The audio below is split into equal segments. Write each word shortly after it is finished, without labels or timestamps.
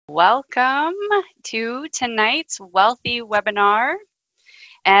Welcome to tonight's Wealthy webinar.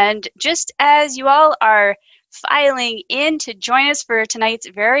 And just as you all are filing in to join us for tonight's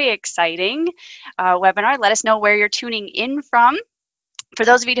very exciting webinar, let us know where you're tuning in from. For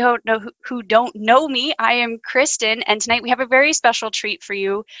those of you who don't know me, I am Kristen, and tonight we have a very special treat for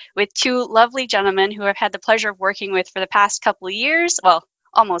you with two lovely gentlemen who I've had the pleasure of working with for the past couple of years, well,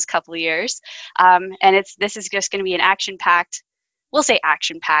 almost couple of years. This is just going to be an action-packed, we'll say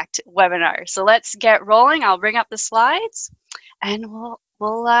action-packed webinar. So let's get rolling. I'll bring up the slides, and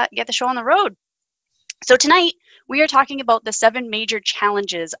we'll get the show on the road. So tonight, we are talking about the 7 major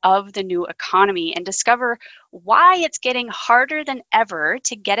challenges of the new economy and discover why it's getting harder than ever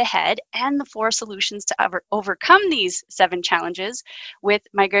to get ahead and the 4 solutions to overcome these 7 challenges with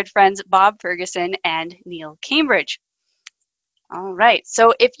my good friends Bob Ferguson and Neil Cambridge. All right,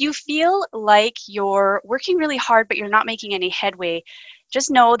 so if you feel like you're working really hard but you're not making any headway, just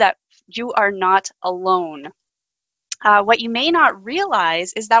know that you are not alone. What you may not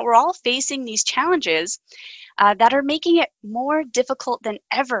realize is that we're all facing these challenges that are making it more difficult than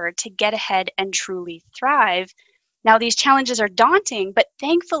ever to get ahead and truly thrive. Now, these challenges are daunting, but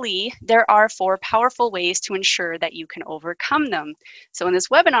thankfully, there are 4 powerful ways to ensure that you can overcome them. So in this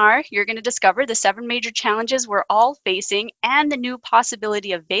webinar, you're going to discover the 7 major challenges we're all facing and the new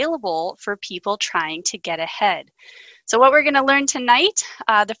possibility available for people trying to get ahead. So what we're going to learn tonight,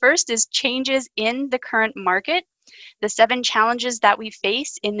 the first is changes in the current market, the 7 challenges that we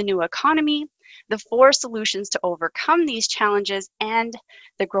face in the new economy, the 4 solutions to overcome these challenges, and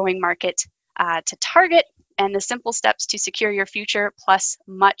the growing market to target, and the simple steps to secure your future, plus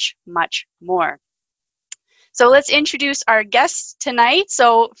much, much more. So let's introduce our guests tonight.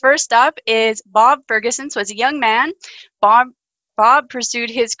 So first up is Bob Ferguson. So as a young man, Bob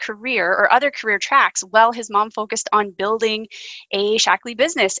pursued his career or other career tracks while his mom focused on building a Shaklee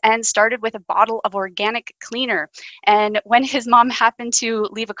business and started with a bottle of organic cleaner. And when his mom happened to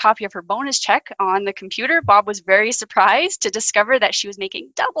leave a copy of her bonus check on the computer, Bob was very surprised to discover that she was making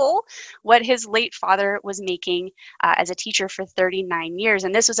double what his late father was making as a teacher for 39 years.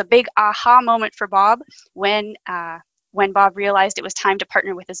 And this was a big aha moment for Bob when Bob realized it was time to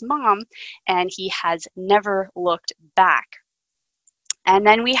partner with his mom, and he has never looked back. And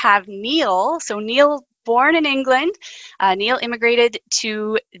then we have Neil. So Neil, born in England, Neil immigrated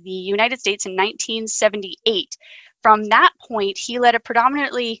to the United States in 1978. From that point, he led a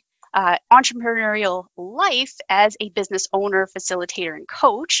predominantly entrepreneurial life as a business owner, facilitator, and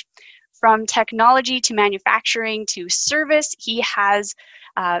coach. From technology to manufacturing to service, he has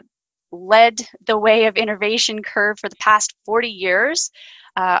led the way of innovation curve for the past 40 years.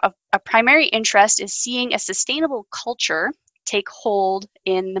 A primary interest is seeing a sustainable culture take hold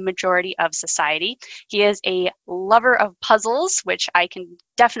in the majority of society. He is a lover of puzzles, which I can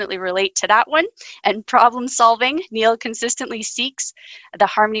definitely relate to that one, and problem solving. Neil consistently seeks the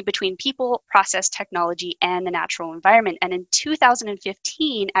harmony between people, process, technology, and the natural environment. And in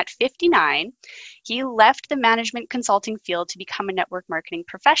 2015, at 59, he left the management consulting field to become a network marketing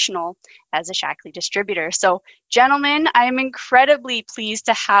professional as a Shaklee distributor. So, gentlemen, I am incredibly pleased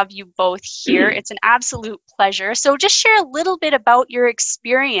to have you both here. It's an absolute pleasure. So just share a little bit about your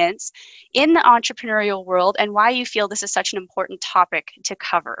experience in the entrepreneurial world and why you feel this is such an important topic to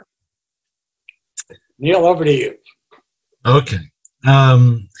cover. Neil, over to you. Okay.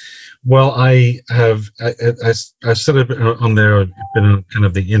 Well, I said it on there, been on kind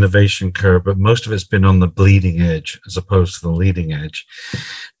of the innovation curve, but most of it's been on the bleeding edge as opposed to the leading edge.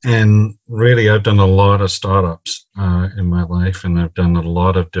 And really, I've done a lot of startups in my life, and I've done a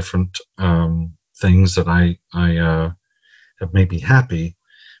lot of different things that I have made me happy,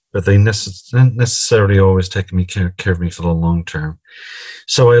 but they necessarily always taken care of me for the long term.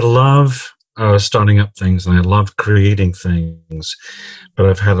 So I love starting up things, and I love creating things, but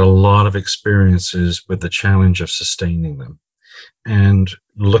I've had a lot of experiences with the challenge of sustaining them. And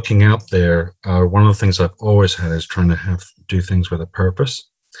looking out there, one of the things I've always had is trying to do things with a purpose.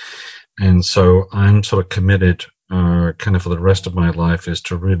 And so I'm sort of committed kind of for the rest of my life is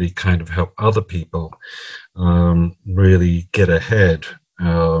to really kind of help other people really get ahead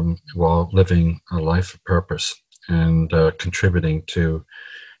while living a life of purpose and contributing to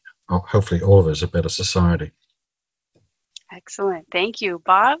hopefully all of us a better society. Excellent. Thank you.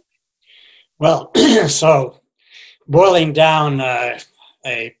 Bob? Well, so boiling down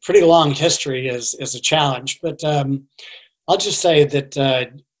a pretty long history is a challenge, but I'll just say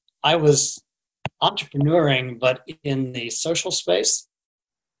that I was entrepreneuring, but in the social space.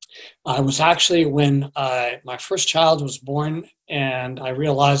 I was actually when my first child was born, and I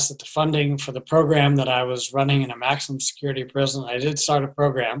realized that the funding for the program that I was running in a maximum security prison, I did start a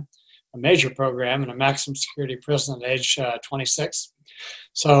program, a major program in a maximum security prison at age 26.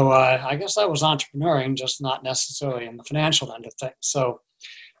 So I guess I was entrepreneuring, just not necessarily in the financial end of things. So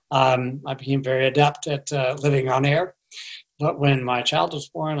I became very adept at living on air. But when my child was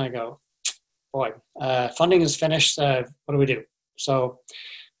born, I go, boy, funding is finished. What do we do? So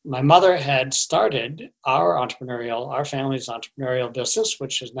my mother had started our family's entrepreneurial business,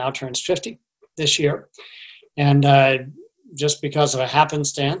 which has now turns 50 this year. And just because of a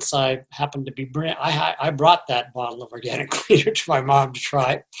happenstance, I happened to be I brought that bottle of organic cleaner to my mom to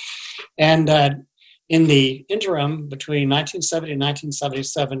try. And in the interim between 1970 and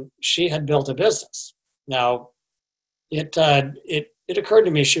 1977, she had built a business. Now, it occurred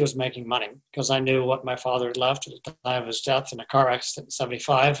to me she was making money because I knew what my father had left at the time of his death in a car accident in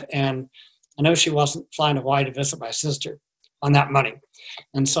 75. And I know she wasn't flying to Hawaii to visit my sister on that money.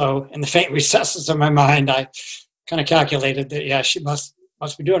 And so in the faint recesses of my mind, I kind of calculated that, yeah, she must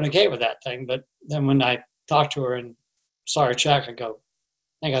be doing okay with that thing. But then when I talked to her and saw her check, I go,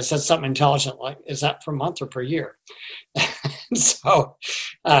 I think I said something intelligent like, is that per month or per year? And so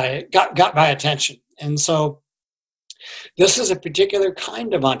got my attention. And so this is a particular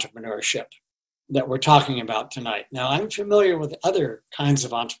kind of entrepreneurship that we're talking about tonight. Now, I'm familiar with other kinds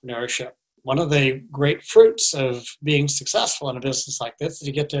of entrepreneurship. One of the great fruits of being successful in a business like this is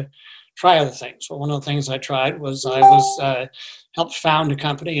you get to try other things. Well, one of the things I tried was helped found a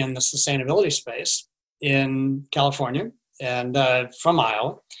company in the sustainability space in California and from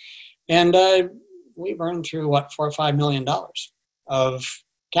Iowa. And we burned through, $4 or $5 million of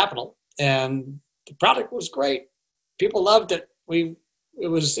capital. And the product was great. People loved it. We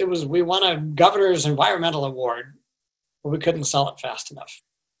won a governor's environmental award, but we couldn't sell it fast enough.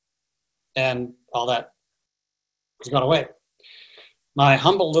 And all that has gone away. My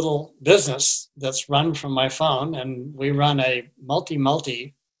humble little business that's run from my phone, and we run a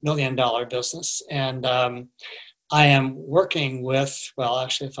multi-million-dollar business. And I am working with, well,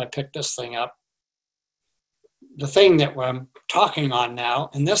 actually, if I pick this thing up, the thing that I'm talking on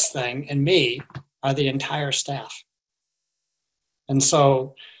now, and this thing and me are the entire staff. And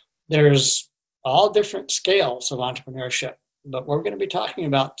so there's all different scales of entrepreneurship. But what we're going to be talking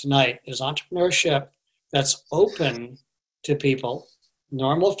about tonight is entrepreneurship that's open to people.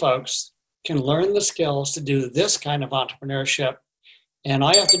 Normal folks can learn the skills to do this kind of entrepreneurship. And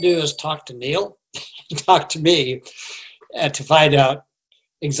all you have to do is talk to Neil, talk to me, to find out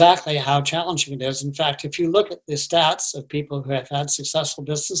exactly how challenging it is. In fact, if you look at the stats of people who have had successful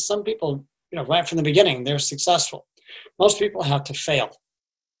business, some people, right from the beginning, they're successful. Most people have to fail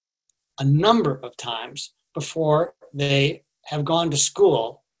a number of times before they have gone to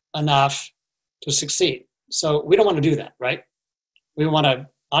school enough to succeed. So we don't want to do that, right? We want to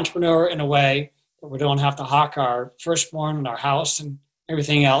entrepreneur in a way that we don't have to hawk our firstborn and our house and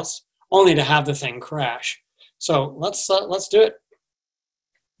everything else, only to have the thing crash. So let's do it.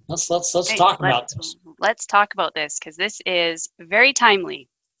 Let's talk about this. Let's talk about this because this is very timely.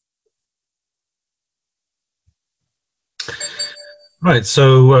 Right,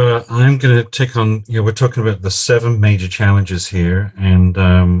 so I'm going to take on, we're talking about the 7 major challenges here, and,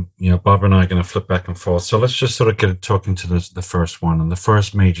 Barbara and I are going to flip back and forth. So let's just sort of get talking to the first one. And the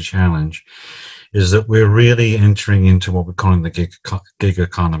first major challenge is that we're really entering into what we're calling the gig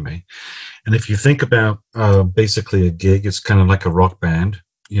economy. And if you think about basically a gig, it's kind of like a rock band.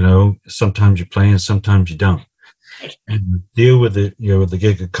 Sometimes you play and sometimes you don't. And the deal with the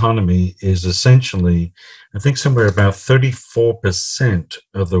gig economy is essentially, I think somewhere about 34%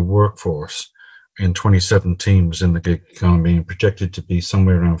 of the workforce in 2017 was in the gig economy and projected to be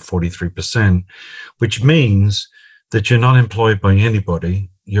somewhere around 43%, which means that you're not employed by anybody,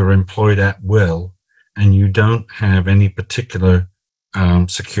 you're employed at will, and you don't have any particular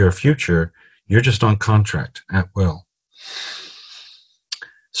secure future. You're just on contract at will.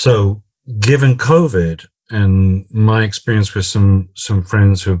 So given COVID, and my experience with some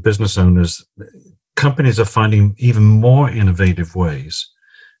friends who are business owners, companies are finding even more innovative ways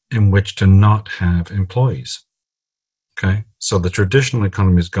in which to not have employees. Okay, so the traditional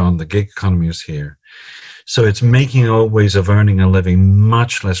economy is gone, the gig economy is here. So it's making old ways of earning a living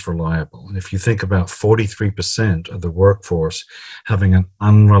much less reliable. And if you think about 43% of the workforce having an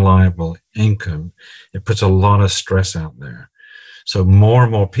unreliable income, it puts a lot of stress out there. So more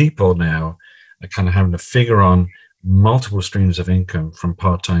and more people now are kind of having to figure on multiple streams of income from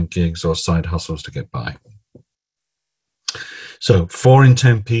part-time gigs or side hustles to get by. So 4 in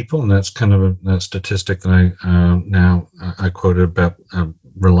 10 people, and that's kind of a statistic that I quoted about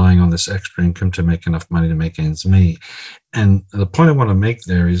relying on this extra income to make enough money to make ends meet. And the point I want to make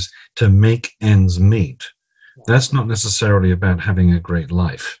there is to make ends meet. That's not necessarily about having a great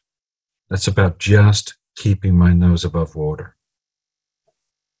life. That's about just keeping my nose above water.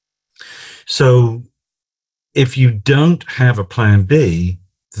 So if you don't have a plan B,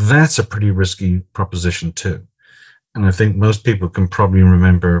 that's a pretty risky proposition too. And I think most people can probably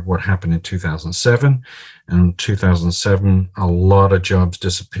remember what happened in 2007. And in 2007, a lot of jobs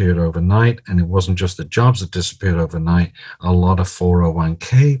disappeared overnight. And it wasn't just the jobs that disappeared overnight. A lot of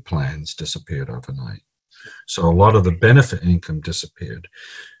 401k plans disappeared overnight. So a lot of the benefit income disappeared.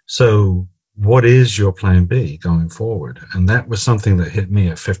 So what is your plan B going forward? And that was something that hit me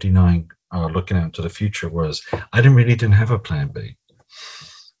at 59, looking out to the future, was I didn't have a plan B.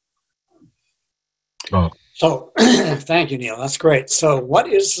 Well, So thank you, Neil. That's great. So what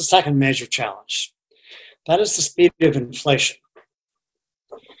is the second major challenge? That is the speed of inflation.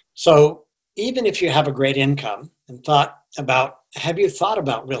 So even if you have a great income and have you thought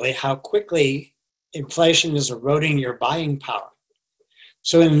about really how quickly inflation is eroding your buying power?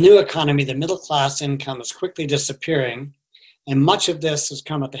 So in the new economy, the middle class income is quickly disappearing, and much of this has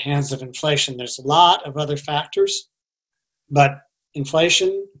come at the hands of inflation. There's a lot of other factors, but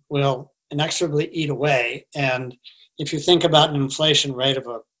inflation will inexorably eat away. And if you think about an inflation rate of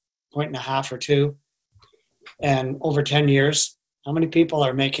 1.5 or 2, and over 10 years, how many people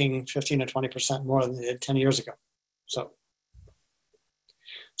are making 15 or 20% more than they did 10 years ago?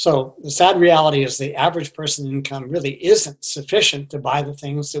 So the sad reality is the average person income really isn't sufficient to buy the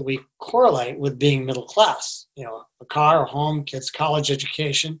things that we correlate with being middle class, a car, a home, kids' college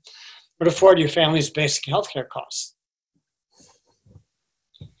education, or to afford your family's basic healthcare costs.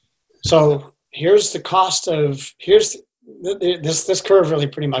 So here's the cost of, this curve really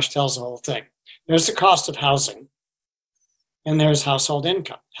pretty much tells the whole thing. There's the cost of housing, and there's household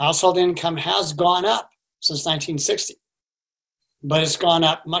income. Household income has gone up since 1960, but it's gone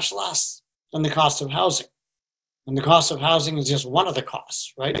up much less than the cost of housing. And the cost of housing is just one of the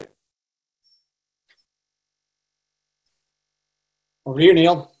costs, right? Over to you,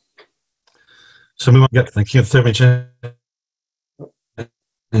 Neil. So thank you, Thurman.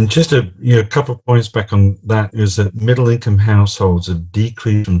 And just a couple of points back on that is that middle-income households have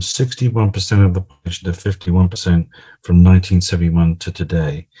decreased from 61% of the population to 51% from 1971 to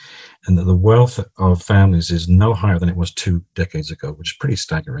today, and that the wealth of families is no higher than it was 2 decades ago, which is pretty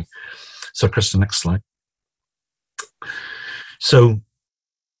staggering. So, Chris, the next slide. So,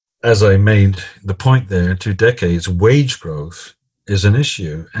 as I made the point there, 2 decades, wage growth is an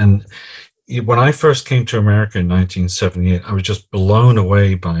issue. And when I first came to America in 1978, I was just blown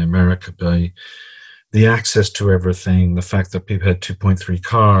away by America, by the access to everything, the fact that people had 2.3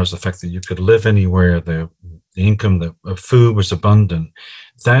 cars, the fact that you could live anywhere, the income, the food was abundant.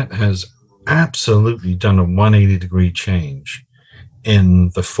 That has absolutely done a 180-degree change in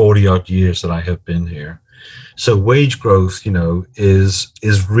the 40-odd years that I have been here. So wage growth,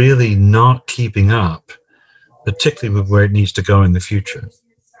 is really not keeping up, particularly with where it needs to go in the future.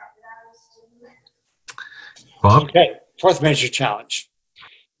 Bob? Okay, fourth major challenge,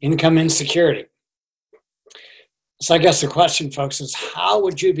 income insecurity. So I guess the question, folks, is how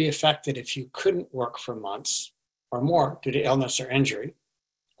would you be affected if you couldn't work for months or more due to illness or injury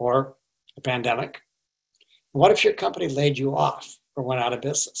or a pandemic? What if your company laid you off or went out of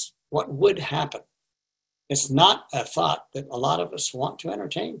business? What would happen? It's not a thought that a lot of us want to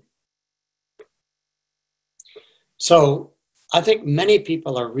entertain. So I think many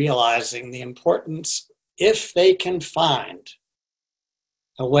people are realizing the importance, if they can find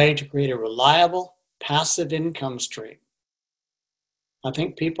a way to create a reliable, passive income stream. I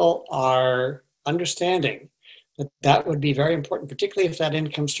think people are understanding that that would be very important, particularly if that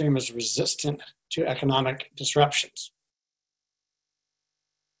income stream is resistant to economic disruptions.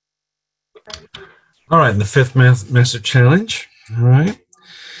 All right, and the fifth massive challenge, all right,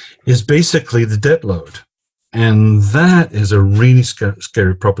 is basically the debt load. And that is a really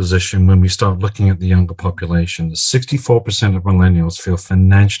scary proposition when we start looking at the younger population. 64% of millennials feel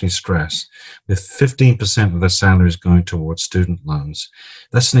financially stressed, with 15% of their salaries going towards student loans.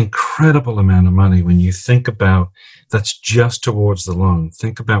 That's an incredible amount of money when you think about that's just towards the loan.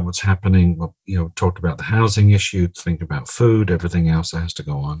 Think about what's happening. Well, talked about the housing issue, think about food, everything else that has to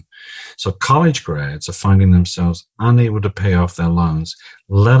go on. So college grads are finding themselves unable to pay off their loans,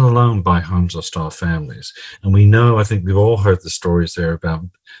 let alone buy homes or start families. And we know, I think we've all heard the stories there about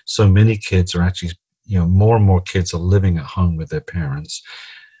so many kids are actually, more and more kids are living at home with their parents,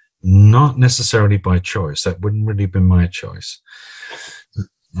 not necessarily by choice. That wouldn't really be my choice.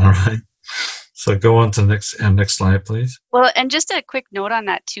 All right. So go on to the next slide, please. Well, and just a quick note on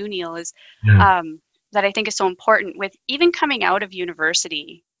that too, Neil, is Yeah. that I think is so important with even coming out of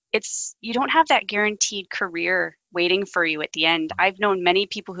university. You don't have that guaranteed career waiting for you at the end. I've known many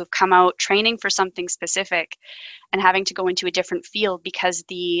people who've come out training for something specific and having to go into a different field because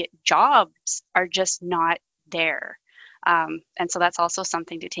the jobs are just not there. And so that's also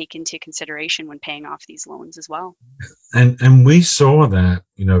something to take into consideration when paying off these loans as well. And we saw that,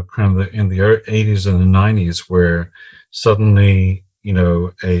 kind of in the 80s and the 90s, where suddenly,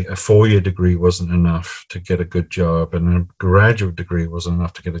 a 4-year degree wasn't enough to get a good job, and a graduate degree wasn't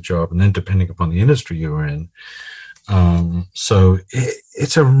enough to get a job, and then depending upon the industry you were in. So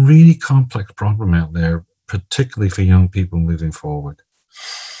it's a really complex problem out there, particularly for young people moving forward.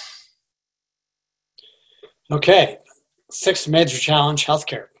 Okay, sixth major challenge,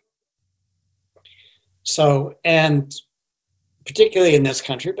 healthcare. So, and particularly in this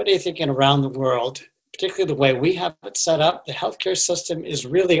country, but I think in around the world, particularly the way we have it set up, the healthcare system is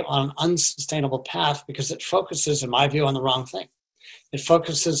really on an unsustainable path because it focuses, in my view, on the wrong thing. It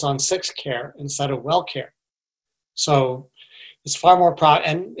focuses on sick care instead of well care. So it's far more,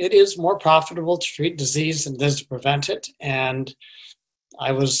 and it is more profitable to treat disease than it is to prevent it. And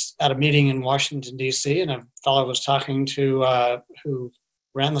I was at a meeting in Washington, D.C., and a fellow was talking to who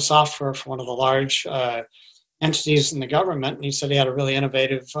ran the software for one of the large entities in the government, and he said he had a really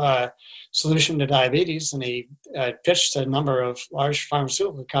innovative solution to diabetes, and he pitched a number of large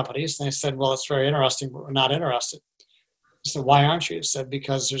pharmaceutical companies, and they said, well, it's very interesting, but we're not interested. He said, why aren't you? He said,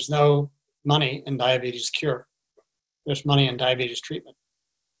 because there's no money in diabetes cure. There's money in diabetes treatment.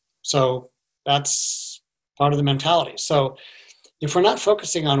 So that's part of the mentality. So if we're not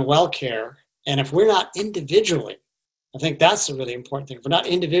focusing on well care, and if we're not individually, I think that's the really important thing. If we're not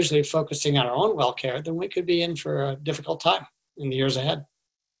individually focusing on our own well care, then we could be in for a difficult time in the years ahead.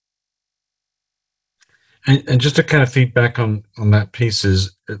 And just to kind of feedback on that piece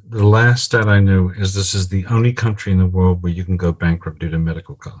is, the last stat I knew is this is the only country in the world where you can go bankrupt due to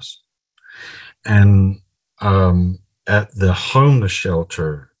medical costs. And at the homeless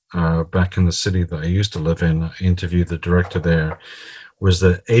shelter back in the city that I used to live in, I interviewed the director there, was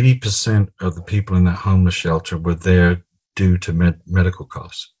that 80% of the people in that homeless shelter were there due to medical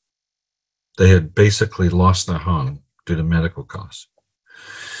costs. They had basically lost their home due to medical costs.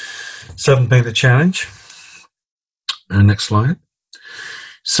 Seventh major challenge. Next slide.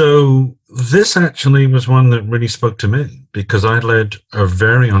 So this actually was one that really spoke to me because I led a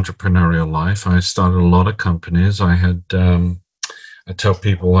very entrepreneurial life. I started a lot of companies. I had, I tell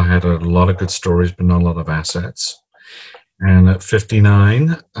people I had a lot of good stories, but not a lot of assets. And at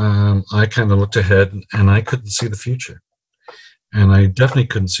 59, I kind of looked ahead and I couldn't see the future. And I definitely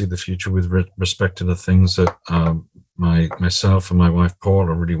couldn't see the future with respect to the things that myself and my wife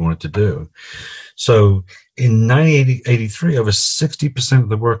Paula really wanted to do. So in 1983, over 60% of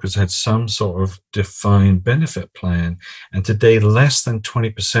the workers had some sort of defined benefit plan. And today, less than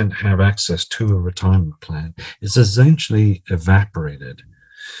 20% have access to a retirement plan. It's essentially evaporated.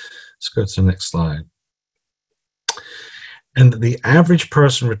 Let's go to the next slide. And the average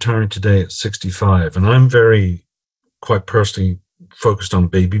person retiring today at 65, and I'm quite personally focused on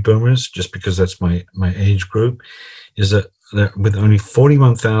baby boomers just because that's my age group, is that with only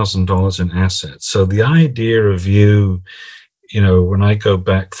 $41,000 in assets. So the idea of you when I go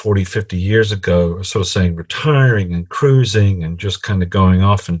back 40, 50 years ago, sort of saying retiring and cruising and just kind of going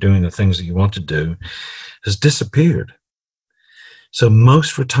off and doing the things that you want to do has disappeared. So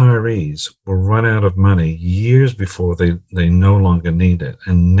most retirees will run out of money years before they no longer need it,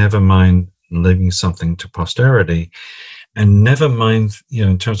 and never mind leaving something to posterity, and never mind,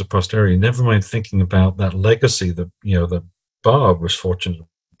 in terms of posterity, never mind thinking about that legacy that, that Bob was fortunate to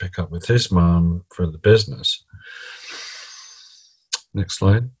pick up with his mom for the business. Next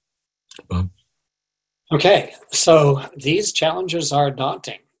slide, Bob. Okay, so these challenges are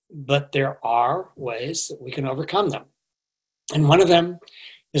daunting, but there are ways that we can overcome them. And one of them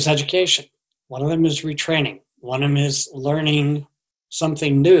is education. One of them is retraining. One of them is learning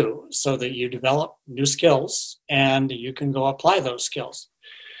something new so that you develop new skills and you can go apply those skills.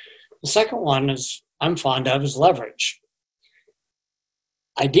 The second one I'm fond of is leverage.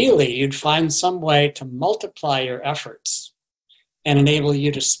 Ideally, you'd find some way to multiply your efforts and enable you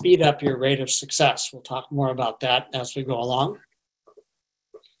to speed up your rate of success. We'll talk more about that as we go along.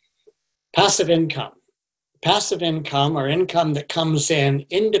 Passive income. Passive income, or income that comes in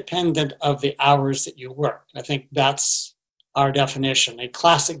independent of the hours that you work. I think that's our definition. A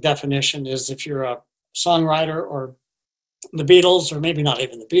classic definition is if you're a songwriter or the Beatles, or maybe not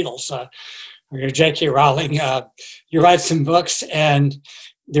even the Beatles, or you're J.K. Rowling, you write some books and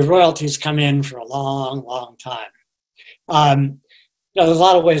the royalties come in for a long, long time. There's a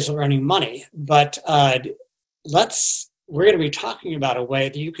lot of ways of earning money, but we're going to be talking about a way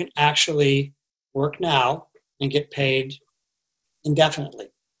that you can actually work now and get paid indefinitely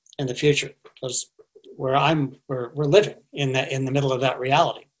in the future, because we're living in the middle of that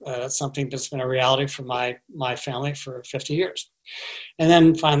reality. That's something that's been a reality for my family for 50 years. And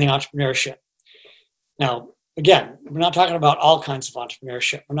then finally, entrepreneurship. Now, again, we're not talking about all kinds of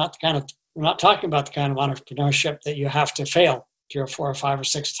entrepreneurship. We're not talking about the kind of entrepreneurship that you have to fail 3 or 4 or 5 or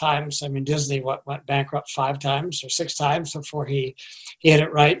 6 times. I mean, Disney went bankrupt 5 times or 6 times before he hit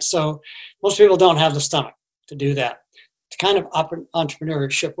it right. So most people don't have the stomach to do that. The kind of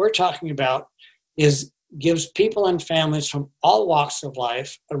entrepreneurship we're talking about gives people and families from all walks of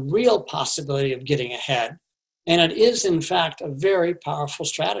life a real possibility of getting ahead. And it is, in fact, a very powerful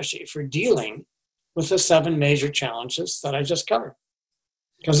strategy for dealing with the 7 major challenges that I just covered,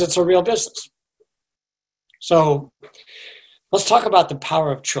 because it's a real business. So let's talk about the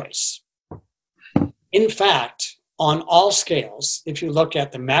power of choice. In fact, on all scales, if you look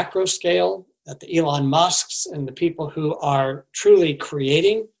at the macro scale, at the Elon Musks and the people who are truly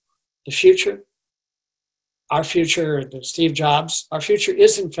creating the future, our future, the Steve Jobs, our future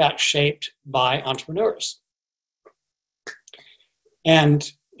is in fact shaped by entrepreneurs. And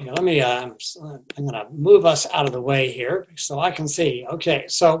let me, I'm going to move us out of the way here so I can see. Okay,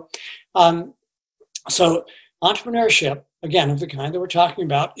 so entrepreneurship, again, of the kind that we're talking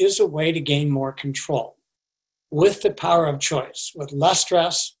about, is a way to gain more control with the power of choice, with less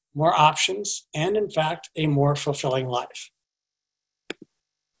stress, more options, and in fact, a more fulfilling life.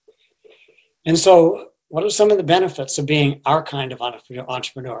 And so what are some of the benefits of being our kind of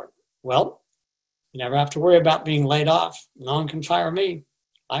entrepreneur? Well, you never have to worry about being laid off. No one can fire me.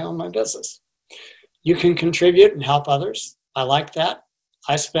 I own my business. You can contribute and help others. I like that.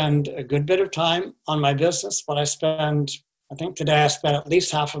 I spend a good bit of time on my business, but I think today I spent at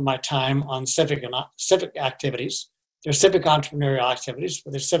least half of my time on civic activities. They're civic entrepreneurial activities,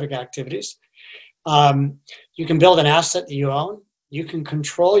 but they're civic activities. You can build an asset that you own. You can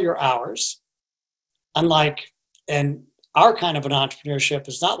control your hours. And our kind of an entrepreneurship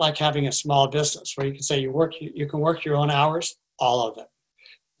is not like having a small business where you can say you can work your own hours, all of it.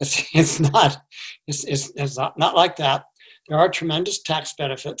 It's not like that. There are tremendous tax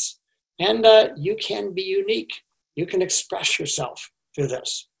benefits, and you can be unique. You can express yourself through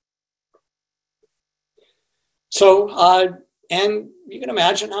this. So, and you can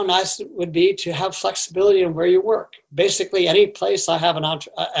imagine how nice it would be to have flexibility in where you work. Basically, any place I have an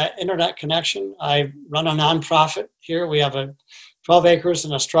internet connection. I run a nonprofit here. We have 12 acres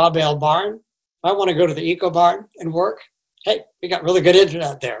and a straw bale barn. If I want to go to the eco barn and work, hey, we got really good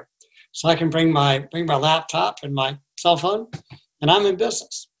internet there. So I can bring my laptop and my cell phone, and I'm in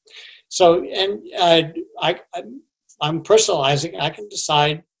business. So, and I'm personalizing. I can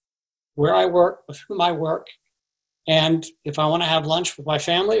decide where I work, with whom I work, and if I want to have lunch with my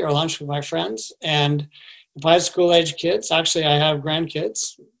family or lunch with my friends. And if I have school-age kids, actually I have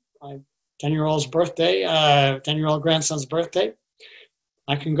grandkids, my 10-year-old's birthday, 10-year-old grandson's birthday,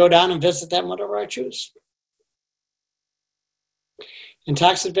 I can go down and visit them whenever I choose. In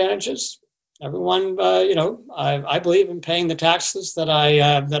tax advantages, everyone, I believe in paying the taxes that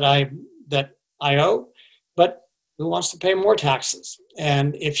I owe, but who wants to pay more taxes?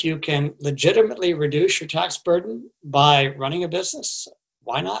 And if you can legitimately reduce your tax burden by running a business,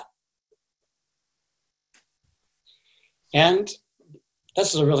 why not? And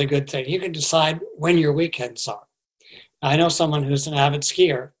this is a really good thing. You can decide when your weekends are. I know someone who's an avid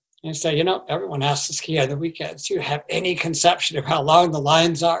skier, and say, everyone has to ski on the weekends. Do you have any conception of how long the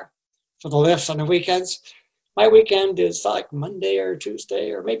lines are for the lifts on the weekends? My weekend is like Monday or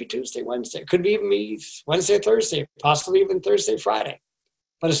Tuesday, or maybe Tuesday, Wednesday. It could even be Wednesday, Thursday, possibly even Thursday, Friday.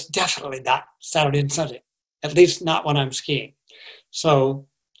 But it's definitely not Saturday and Sunday, at least not when I'm skiing. So,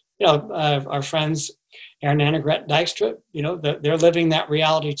 our friends, Aaron and Annegret Dykstra, they're living that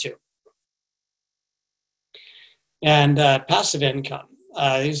reality too. And passive income.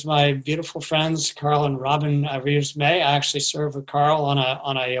 These are my beautiful friends, Carl and Robin Reeves May. I actually serve with Carl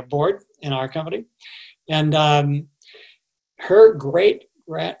on a board in our company. And her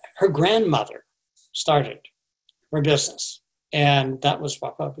grandmother started her business. And that was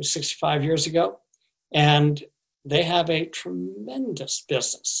probably 65 years ago. And they have a tremendous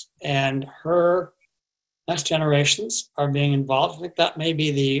business. And her next generations are being involved. I think that may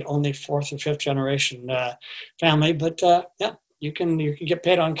be the only 4th or 5th generation family. But yeah. You can get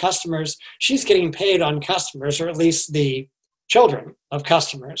paid on customers. She's getting paid on customers, or at least the children of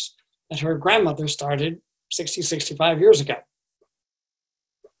customers that her grandmother started 60, 65 years ago.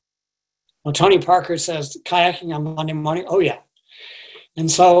 Well, Tony Parker says kayaking on Monday morning. Oh, yeah. And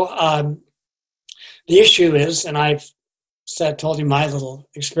so the issue is, and I've told you my little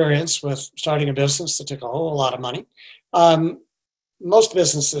experience with starting a business that took a whole lot of money. Most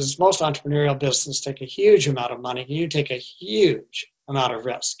businesses, most entrepreneurial businesses take a huge amount of money. You take a huge amount of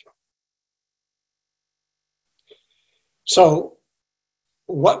risk. So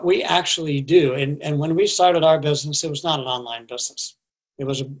what we actually do, and when we started our business, it was not an online business. It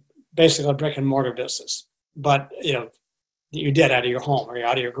was basically a brick and mortar business. But, you did out of your home or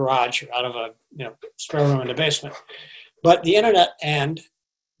out of your garage or out of a spare room in the basement. But the internet and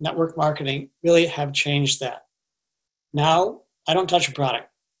network marketing really have changed that. Now, I don't touch a product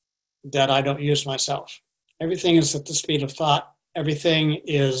that I don't use myself. Everything is at the speed of thought. Everything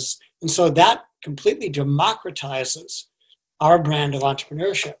is, and so that completely democratizes our brand of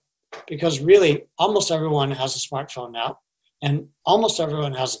entrepreneurship, because really almost everyone has a smartphone now and almost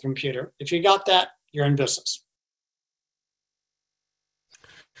everyone has a computer. If you got that, you're in business.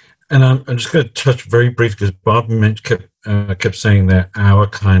 And I'm just going to touch very briefly, because Bob kept saying that our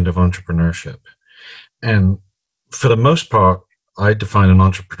kind of entrepreneurship. And for the most part, I define an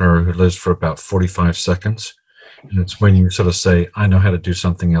entrepreneur who lives for about 45 seconds. And it's when you sort of say, I know how to do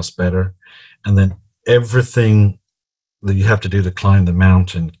something else better. And then everything that you have to do to climb the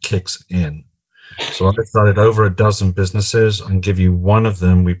mountain kicks in. So I started over a dozen businesses. I can give you one of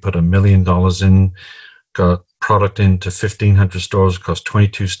them. We put $1 million in, got product into 1,500 stores across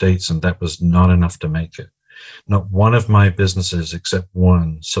 22 states, and that was not enough to make it. Not one of my businesses, except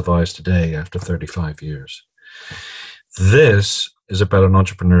one, survives today after 35 years. This is about an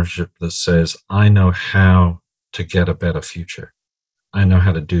entrepreneurship that says, I know how to get a better future. I know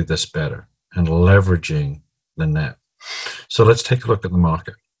how to do this better, and leveraging the net. So let's take a look at the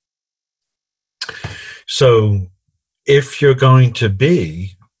market. So if you're going to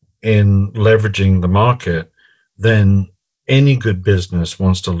be in leveraging the market, then any good business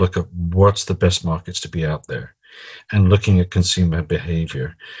wants to look at what's the best markets to be out there and looking at consumer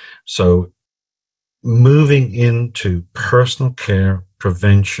behavior. So moving into personal care,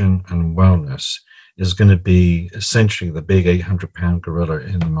 prevention, and wellness is going to be essentially the big 800-pound gorilla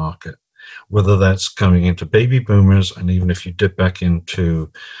in the market, whether that's coming into baby boomers, and even if you dip back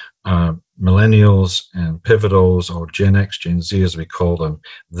into millennials and pivotals, or Gen X, Gen Z as we call them,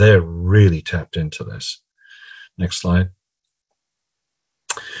 they're really tapped into this. Next slide.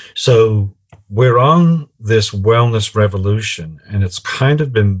 So we're on this wellness revolution, and it's kind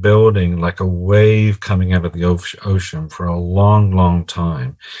of been building like a wave coming out of the ocean for a long, long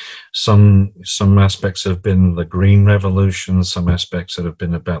time. Some aspects have been the green revolution, some aspects that have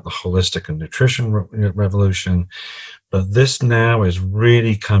been about the holistic and nutrition revolution, but this now is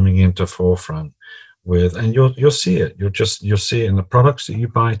really coming into forefront with, and you'll see it. You'll see it in the products that you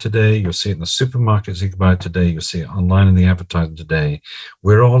buy today. You'll see it in the supermarkets you buy today. You'll see it online in the advertising today.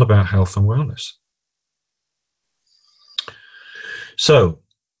 We're all about health and wellness. So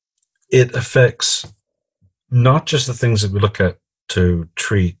it affects not just the things that we look at to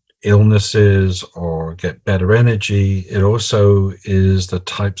treat illnesses or get better energy. It also is the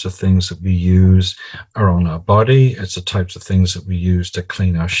types of things that we use are on our body. It's the types of things that we use to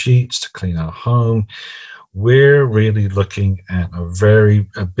clean our sheets, to clean our home. We're really looking at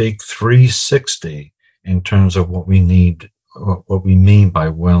a big 360 in terms of what we need, what we mean by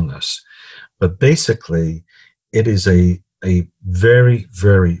wellness. But basically, it is a very,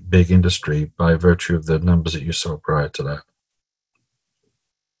 very big industry by virtue of the numbers that you saw prior to that.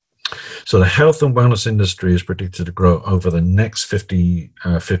 So the health and wellness industry is predicted to grow over the next 50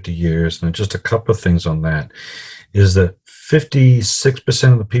 years. And just a couple of things on that is that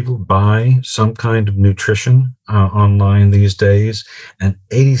 56% of the people buy some kind of nutrition online these days, and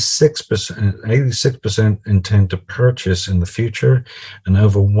 86% intend to purchase in the future, and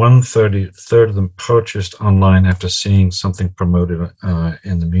over third of them purchased online after seeing something promoted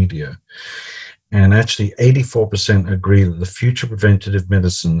in the media. And actually 84% agree that the future preventative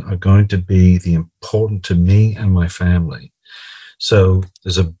medicine are going to be important to me and my family. So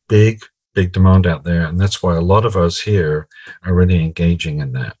there's a big demand out there, and that's why a lot of us here are really engaging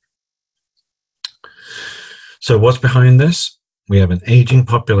in that. So what's behind this? We have an aging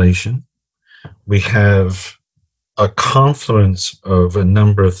population. We have a confluence of a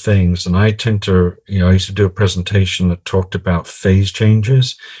number of things, and I tend to, I used to do a presentation that talked about phase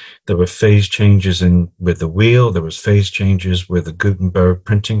changes. There were phase changes with the wheel. There was phase changes with the Gutenberg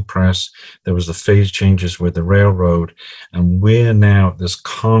printing press. There was the phase changes with the railroad. And we're now at this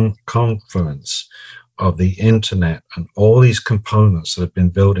confluence of the internet and all these components that have been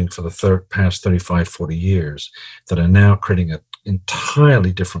building for the past 35, 40 years that are now creating a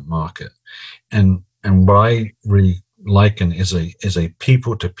entirely different market. And what I really liken is a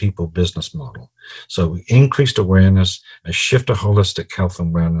people-to-people business model. So increased awareness, a shift to holistic health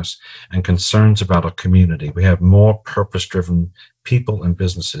and wellness, and concerns about our community. We have more purpose-driven people and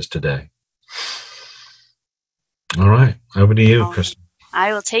businesses today. All right, over to you, Kristen.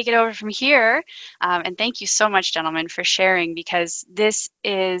 I will take it over from here. And thank you so much, gentlemen, for sharing, because this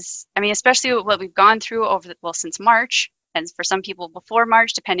is, I mean, especially what we've gone through since March, and for some people before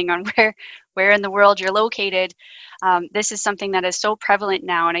March, depending on where in the world you're located. This is something that is so prevalent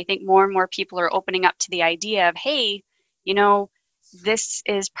now. And I think more and more people are opening up to the idea of, hey, this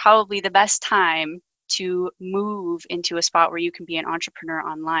is probably the best time to move into a spot where you can be an entrepreneur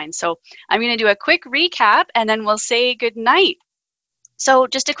online. So I'm going to do a quick recap and then we'll say good night. So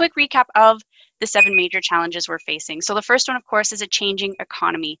just a quick recap of the 7 major challenges we're facing. So the first one, of course, is a changing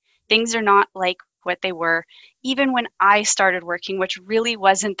economy. Things are not like what they were even when I started working, which really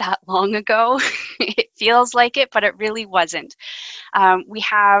wasn't that long ago. It feels like it, but it really wasn't. We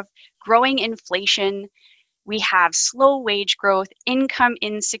have growing inflation. We have slow wage growth, income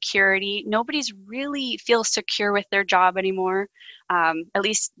insecurity. Nobody's really feels secure with their job anymore. At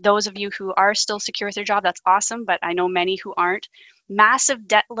least those of you who are still secure with their job, that's awesome, but I know many who aren't. Massive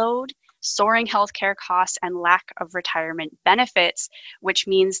debt load, soaring healthcare costs, and lack of retirement benefits, which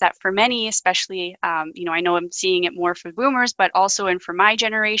means that for many, especially, I know I'm seeing it more for boomers, but also for my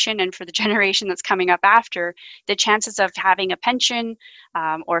generation and for the generation that's coming up after, the chances of having a pension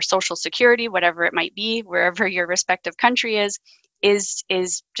or Social Security, whatever it might be, wherever your respective country is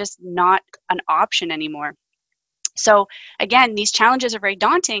just not an option anymore. So again, these challenges are very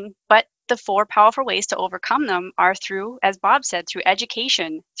daunting, but the 4 powerful ways to overcome them are through, as Bob said, through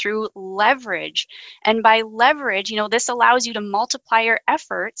education, through leverage. And by leverage, this allows you to multiply your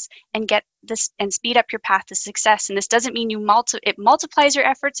efforts and get this and speed up your path to success. And this doesn't mean it multiplies your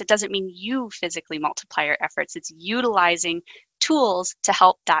efforts. It doesn't mean you physically multiply your efforts. It's utilizing tools to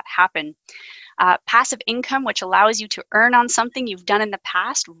help that happen. Passive income, which allows you to earn on something you've done in the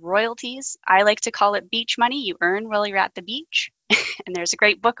past, royalties. I like to call it beach money. You earn while you're at the beach. And there's a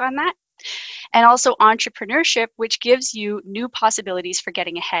great book on that. And also entrepreneurship, which gives you new possibilities for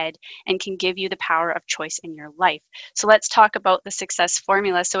getting ahead and can give you the power of choice in your life. So let's talk about the success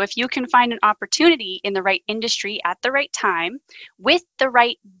formula. So if you can find an opportunity in the right industry at the right time with the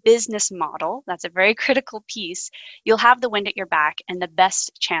right business model, that's a very critical piece, you'll have the wind at your back and the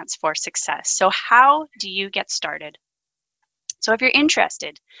best chance for success. So how do you get started? So if you're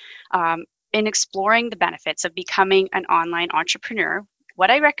interested in exploring the benefits of becoming an online entrepreneur, what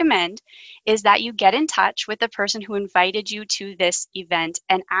I recommend is that you get in touch with the person who invited you to this event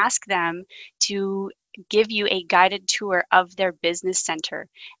and ask them to give you a guided tour of their business center.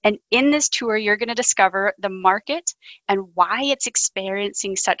 And in this tour, you're going to discover the market and why it's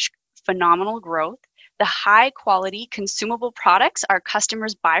experiencing such phenomenal growth, the high quality consumable products our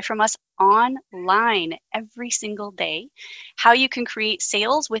customers buy from us online every single day, how you can create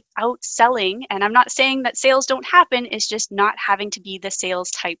sales without selling. And I'm not saying that sales don't happen, it's just not having to be the sales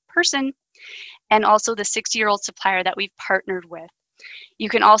type person. And also the 60-year-old supplier that we've partnered with. You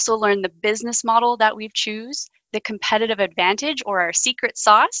can also learn the business model that we've choose, the competitive advantage or our secret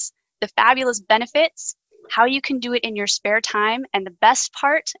sauce, the fabulous benefits, how you can do it in your spare time, and the best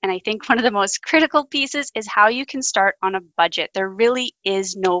part, and I think one of the most critical pieces, is how you can start on a budget. There really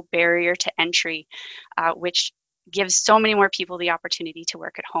is no barrier to entry, which gives so many more people the opportunity to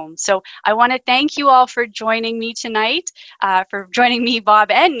work at home. So I want to thank you all for joining me tonight, for joining me, Bob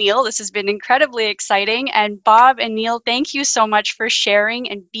and Neil. This has been incredibly exciting. And Bob and Neil, thank you so much for sharing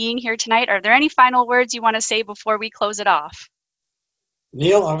and being here tonight. Are there any final words you want to say before we close it off?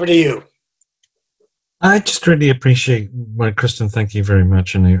 Neil, over to you. I just really appreciate, Kristen, thank you very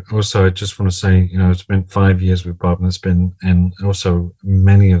much. And also, I just want to say, it's been 5 years with Bob, and also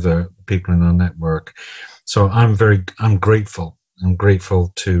many of the people in our network. So I'm grateful. I'm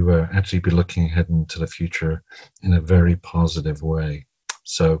grateful to actually be looking ahead into the future in a very positive way.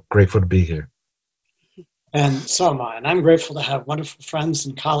 So grateful to be here. And so am I. And I'm grateful to have wonderful friends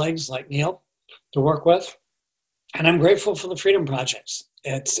and colleagues like Neil to work with. And I'm grateful for the Freedom Projects.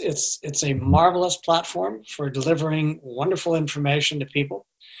 It's a marvelous platform for delivering wonderful information to people.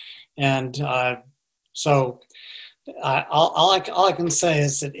 And all I can say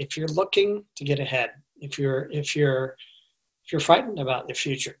is that if you're looking to get ahead, if you're frightened about the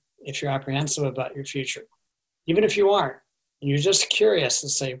future, if you're apprehensive about your future, even if you aren't, and you're just curious to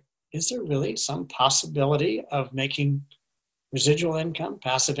say, is there really some possibility of making residual income,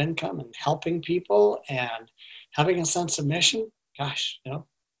 passive income, and helping people and having a sense of mission? Gosh,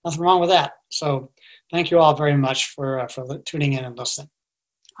 nothing wrong with that. So thank you all very much for tuning in and listening.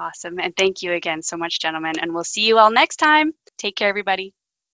 Awesome. And thank you again so much, gentlemen. And we'll see you all next time. Take care, everybody.